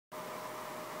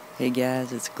Hey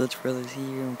guys, it's Glitch Brothers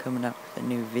here. I'm coming out with a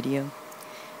new video,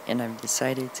 and I've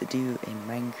decided to do a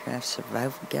Minecraft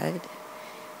survival guide,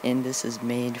 and this is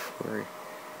made for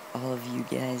all of you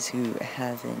guys who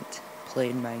haven't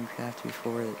played Minecraft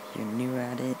before, you're new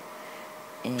at it,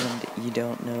 and you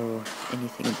don't know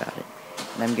anything about it.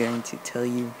 And I'm going to tell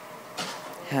you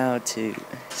how to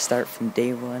start from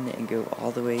day one and go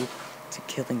all the way to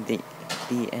killing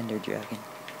the Ender Dragon.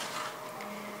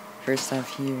 First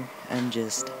off here, I'm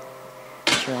just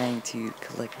trying to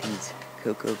collect these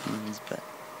cocoa beans, but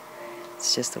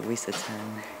it's just a waste of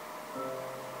time.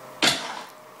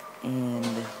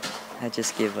 And I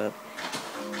just give up.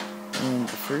 And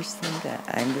the first thing that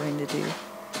I'm going to do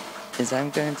is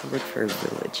I'm going to look for a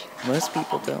village. Most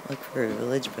people don't look for a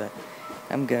village, but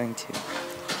I'm going to.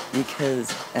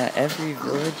 Because at every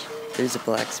village, there's a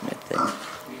blacksmith there.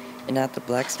 And at the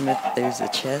blacksmith, there's a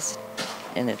chest,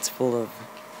 and it's full of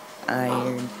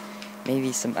iron,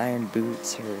 maybe some iron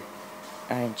boots or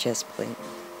iron chest plate.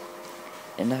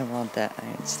 And I want that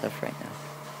iron stuff right now.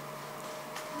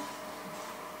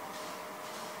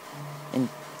 And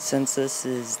since this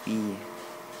is the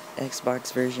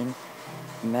Xbox version,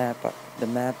 the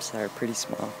maps are pretty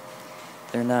small.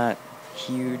 They're not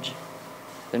huge.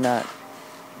 They're not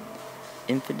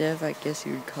infinite, I guess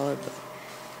you would call it, but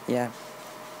yeah.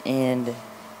 And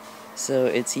so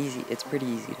it's pretty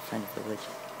easy to find a village.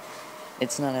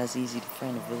 It's not as easy to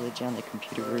find a village on the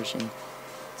computer version.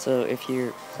 So if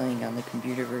you're playing on the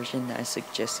computer version, I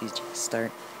suggest you just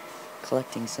start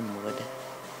collecting some wood.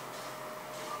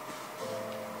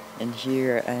 And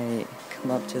here I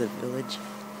come up to the village,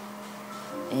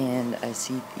 and I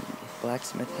see the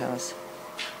blacksmith house.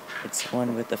 It's the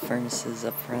one with the furnaces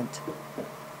up front.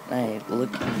 I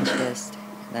look in the chest,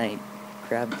 and I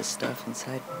grab the stuff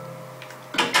inside.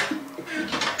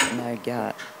 And I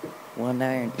got 1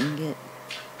 iron ingot,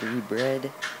 3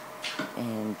 bread,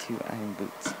 and 2 iron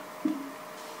boots.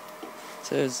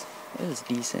 So it was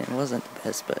decent. It wasn't the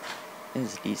best, but it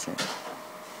was decent.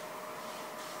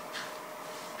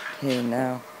 Okay,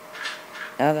 now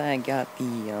that I got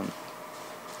the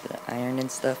iron and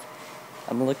stuff,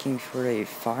 I'm looking for a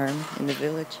farm in the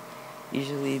village.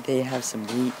 Usually they have some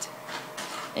wheat,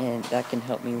 and that can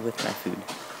help me with my food.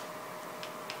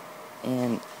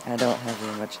 And I don't have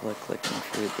very much luck looking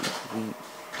for the wheat,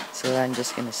 so I'm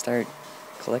just gonna start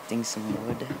collecting some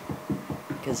wood,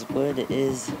 because wood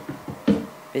is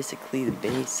basically the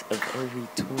base of every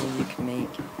tool you can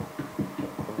make,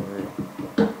 or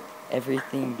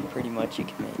everything pretty much you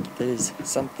can make. There's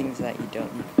some things that you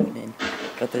don't need wood in,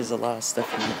 but there's a lot of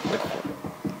stuff you need wood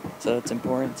for. So it's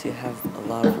important to have a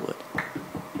lot of wood.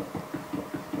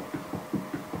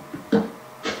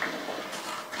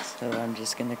 So I'm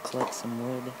just gonna collect some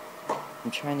wood. I'm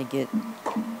trying to get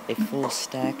a full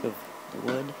stack of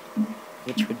wood,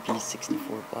 which would be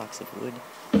 64 blocks of wood.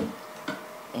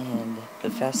 And the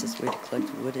fastest way to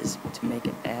collect wood is to make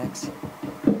an axe.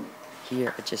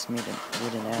 Here I just made a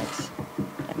wooden axe.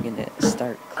 I'm gonna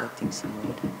start collecting some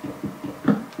wood.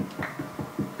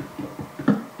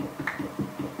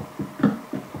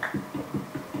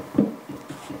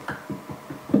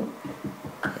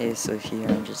 Okay, so here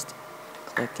I'm just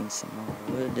collecting some more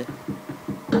wood.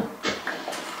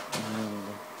 And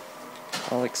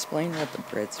I'll explain what the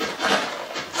bread's for.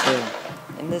 So,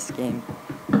 in this game,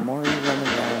 the more you run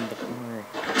around, the more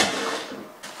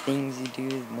things you do,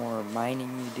 the more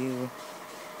mining you do,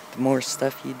 the more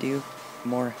stuff you do, the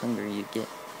more hunger you get.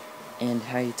 And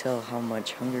how you tell how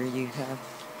much hunger you have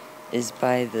is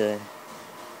by the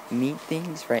meat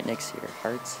things right next to your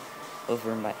hearts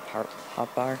over my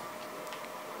hotbar.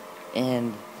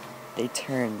 And they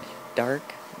turn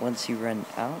dark once you run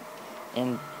out,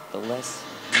 and the less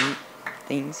meat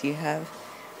things you have,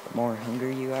 the more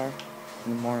hungry you are,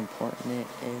 and the more important it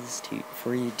is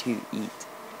for you to eat.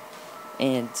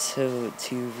 And so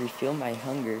to refill my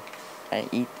hunger, I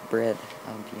eat the bread,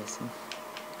 obviously.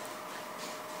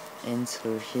 And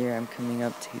so here I'm coming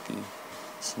up to the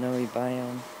snowy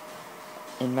biome.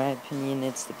 In my opinion,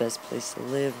 it's the best place to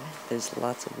live. There's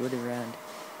lots of wood around.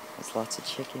 There's lots of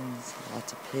chickens,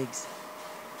 lots of pigs.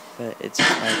 But it's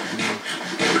just my opinion.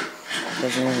 It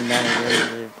doesn't really matter where you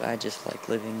live, but I just like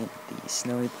living in the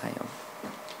snowy biome.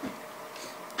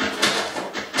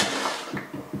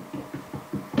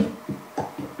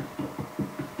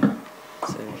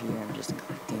 So here I'm just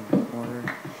collecting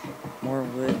more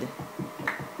wood.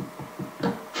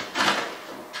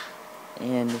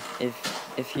 And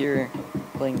if you're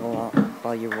playing along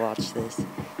while you watch this,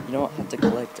 you don't have to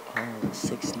collect all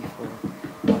 64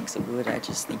 blocks of wood. I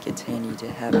just think it's handy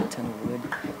to have a ton of wood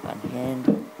on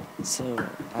hand, so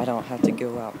I don't have to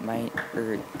go out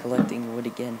collecting wood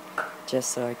again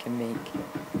just so I can make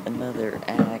another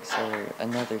axe or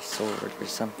another sword or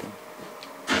something.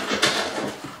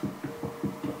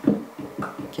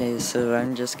 Okay, so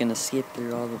I'm just gonna skip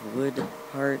through all the wood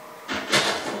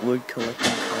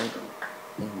collecting part,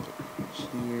 and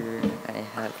here I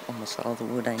have almost all the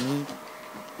wood I need.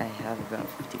 I have about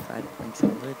 55 planks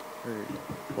of wood, or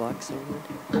blocks of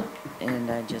wood,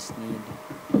 and I just need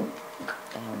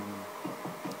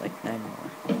like 9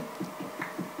 more.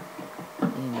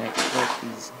 And I collect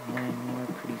these 9 more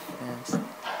pretty fast.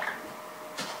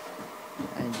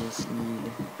 I just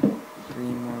need 3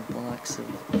 more blocks of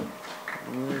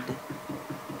wood.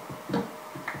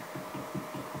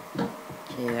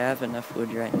 Okay, I have enough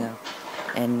wood right now.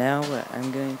 And now what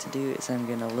I'm going to do is I'm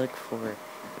going to look for a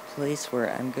place where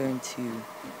I'm going to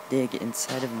dig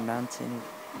inside of a mountain.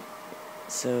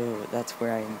 So that's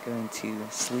where I'm going to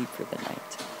sleep for the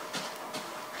night.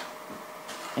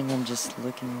 And I'm just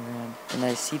looking around, and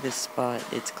I see this spot.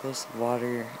 It's close to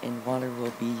water, and water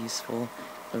will be useful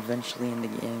eventually in the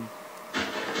game.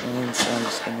 And so I'm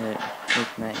just gonna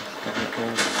make my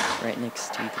hole right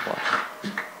next to the water.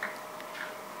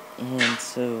 And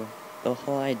so the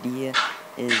whole idea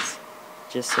is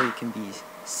just so you can be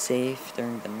safe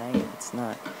during the night. It's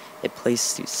not a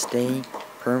place to stay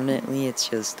permanently, it's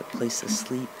just a place to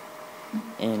sleep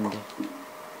and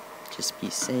just be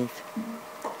safe.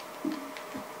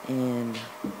 And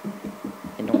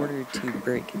in order to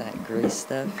break that gray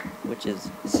stuff, which is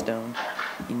stone,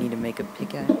 you need to make a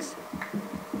pickaxe.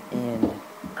 And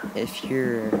if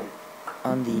you're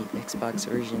on the Xbox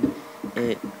version,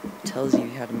 it tells you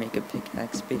how to make a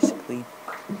pickaxe basically.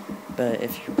 But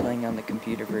if you're playing on the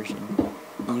computer version,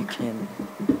 you can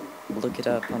look it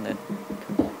up on the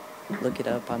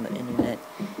internet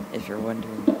if you're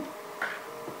wondering.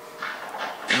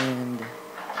 And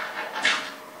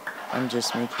I'm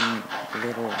just making a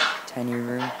little tiny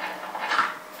room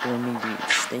for me to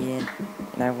stay in,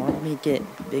 and I want to make it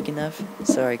big enough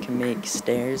so I can make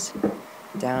stairs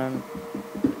down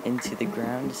into the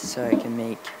ground, so I can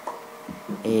make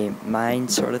a mine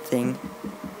sort of thing.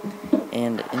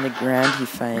 And in the ground you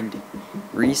find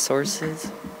resources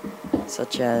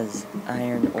such as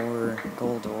iron ore,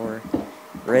 gold ore,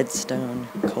 redstone,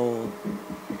 coal,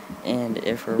 and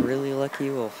if we're really lucky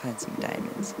we'll find some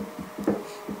diamonds.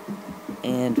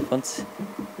 And once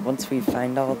we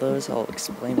find all those, I'll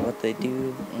explain what they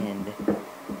do and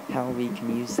how we can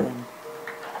use them.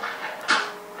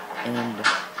 And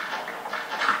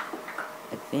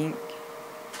I think,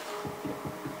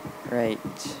 right,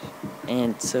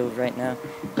 and so right now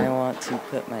I want to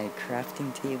put my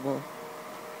crafting table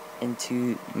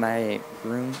into my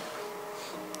room.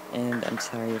 And I'm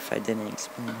sorry if I didn't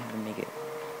explain how to make a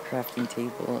crafting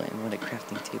table and what a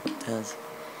crafting table does.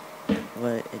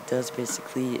 What it does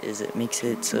basically is it makes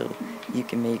it so you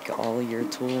can make all your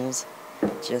tools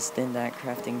just in that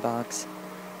crafting box,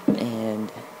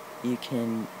 and you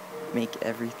can make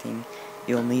everything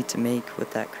you'll need to make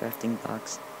with that crafting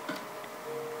box.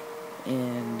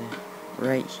 And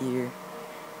right here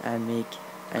I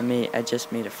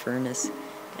just made a furnace,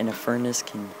 and a furnace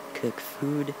can cook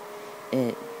food.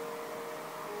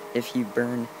 If you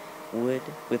burn wood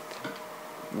with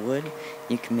wood,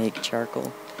 you can make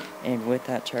charcoal, and with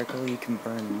that charcoal you can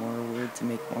burn more wood to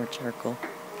make more charcoal.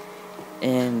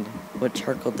 And what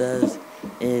charcoal does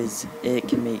is it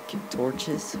can make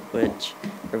torches, which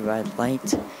provide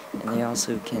light, and they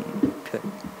also can cook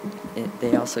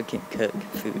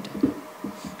food.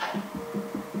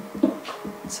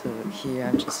 So here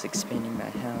I'm just expanding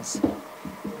my house,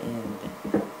 and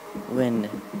when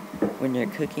you're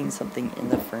cooking something in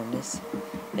the furnace,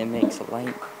 it makes a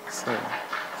light, so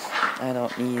I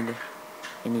don't need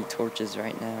any torches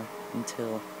right now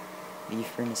until the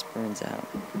furnace burns out.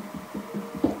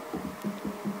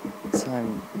 So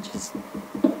I'm just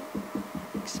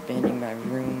expanding my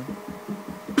room,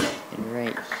 and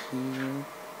right here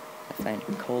I find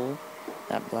coal.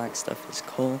 That black stuff is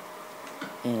coal,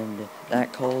 and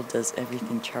that coal does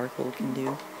everything charcoal can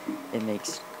do. It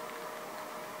makes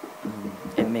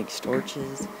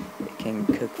torches, it can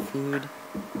cook food.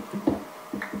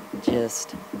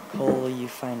 Just coal you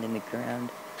find in the ground,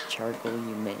 charcoal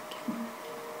you make.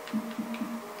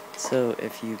 So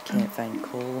if you can't find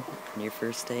coal on your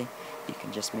first day, you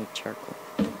can just make charcoal.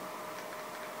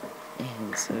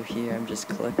 And so here I'm just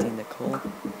collecting the coal,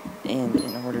 and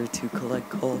in order to collect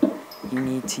coal, you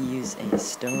need to use a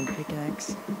stone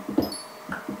pickaxe,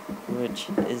 which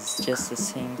is just the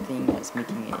same thing as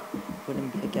making a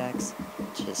wooden pickaxe,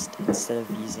 just instead of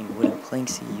using wooden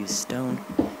planks, you use stone.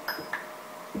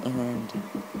 And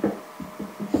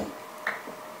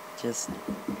just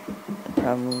the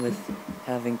problem with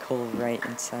having coal right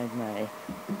inside my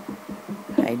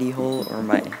hidey hole, or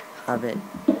my hobbit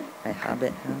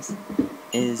house,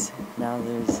 is now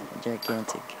there's a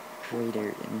gigantic crater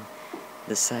in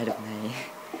the side of my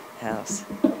house,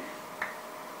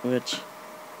 which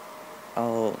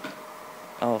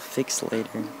I'll fix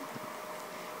later.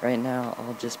 Right now,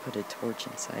 I'll just put a torch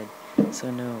inside,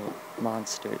 so no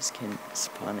monsters can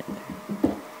spawn in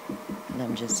there. And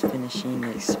I'm just finishing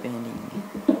expanding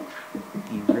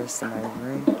the rest of my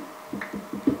room,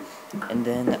 and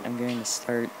then I'm going to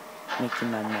start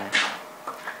making my map,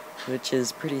 which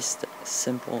is pretty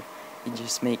simple. You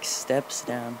just make steps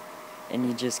down, and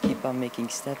you just keep on making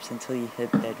steps until you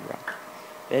hit bedrock.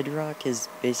 Bedrock is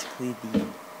basically the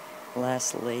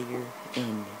last layer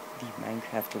in the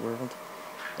Minecraft world,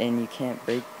 and you can't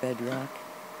break bedrock,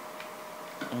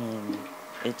 and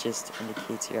it just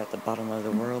indicates you're at the bottom of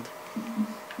the world.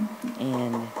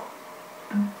 And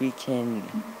we can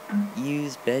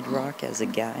use bedrock as a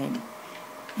guide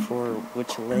for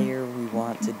which layer we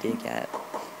want to dig at.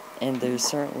 And there's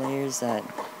certain layers that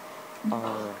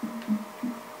are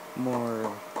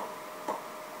more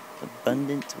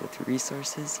abundant with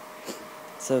resources,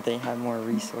 so they have more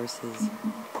resources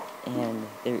and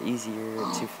they're easier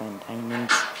to find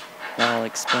diamonds. Now I'll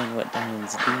explain what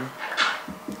diamonds do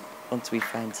once we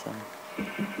find some.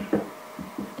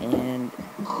 And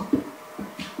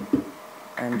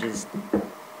I'm just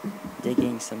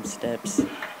digging some steps.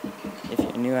 If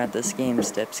you're new at this game,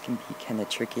 steps can be kind of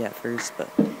tricky at first, but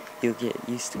you'll get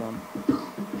used to them.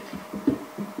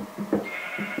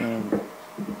 And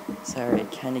sorry,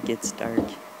 it kind of gets dark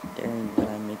during when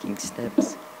I'm making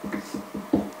steps.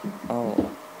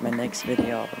 My next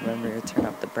video, I'll remember to turn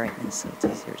up the brightness so it's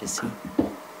easier to see.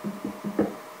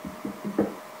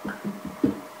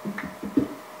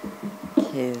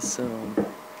 Okay, so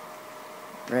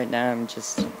right now I'm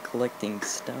just collecting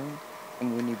stone,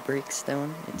 and when you break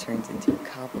stone, it turns into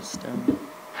cobblestone,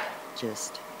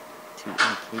 just to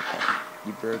indicate that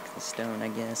you broke the stone, I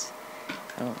guess.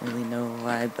 I don't really know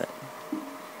why, but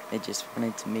I just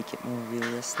wanted to make it more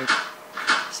realistic.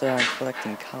 So I'm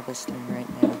collecting cobblestone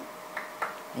right now,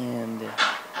 and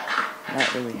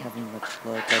not really having much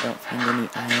luck. I don't find any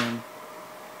iron.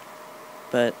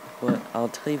 But I'll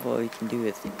tell you what we can do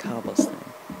with the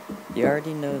cobblestone. You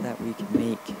already know that we can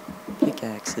make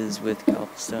pickaxes with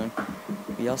cobblestone.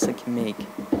 We also can make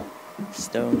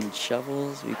stone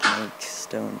shovels, we can make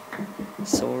stone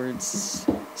swords,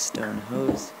 stone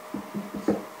hoes.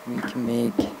 We can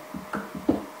make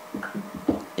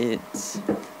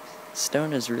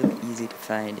stone is really easy to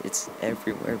find. It's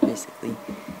everywhere basically.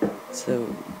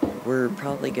 So we're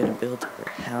probably gonna build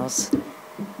our house.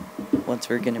 Once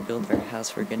we're gonna build our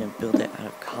house, we're gonna build it out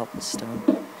of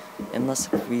cobblestone.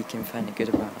 Unless we can find a good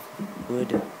amount of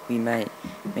wood, we might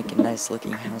make a nice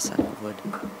looking house out of wood.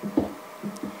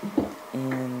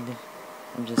 And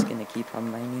I'm just gonna keep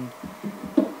on mining.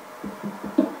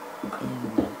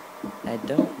 And I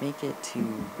don't make it to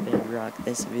bedrock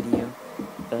this video,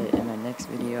 but in my next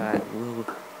video I will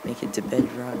make it to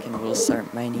bedrock, and we'll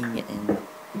start mining in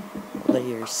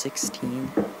layer 16,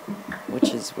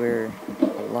 which is where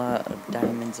a lot of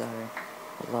diamonds are,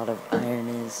 a lot of iron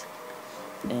is,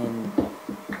 and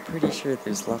I'm pretty sure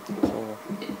there's lots of coal.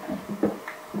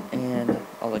 And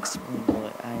I'll explain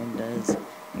what iron does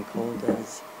and coal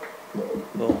does.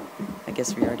 Well, I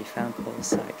guess we already found coal,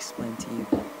 so I explained to you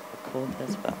what coal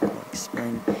does, but I'll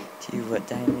explain to you what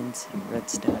diamonds and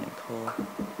redstone and coal,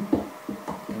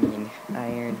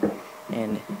 iron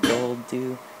and gold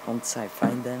do once I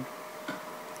find them.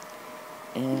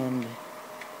 And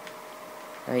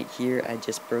right here I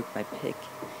just broke my pick,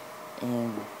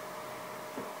 and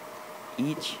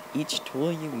each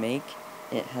tool you make,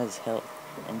 it has health,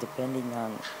 and depending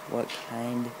on what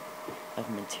kind of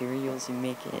materials you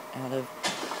make it out of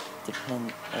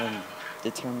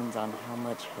determines on how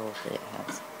much health it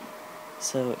has.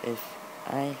 So if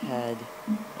I had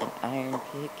an iron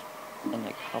pick and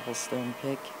a cobblestone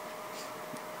pick,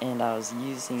 and I was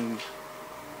using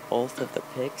both of the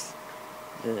picks,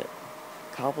 the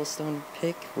cobblestone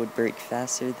pick would break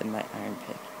faster than my iron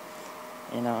pick.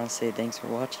 And I want to say thanks for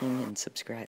watching and subscribe.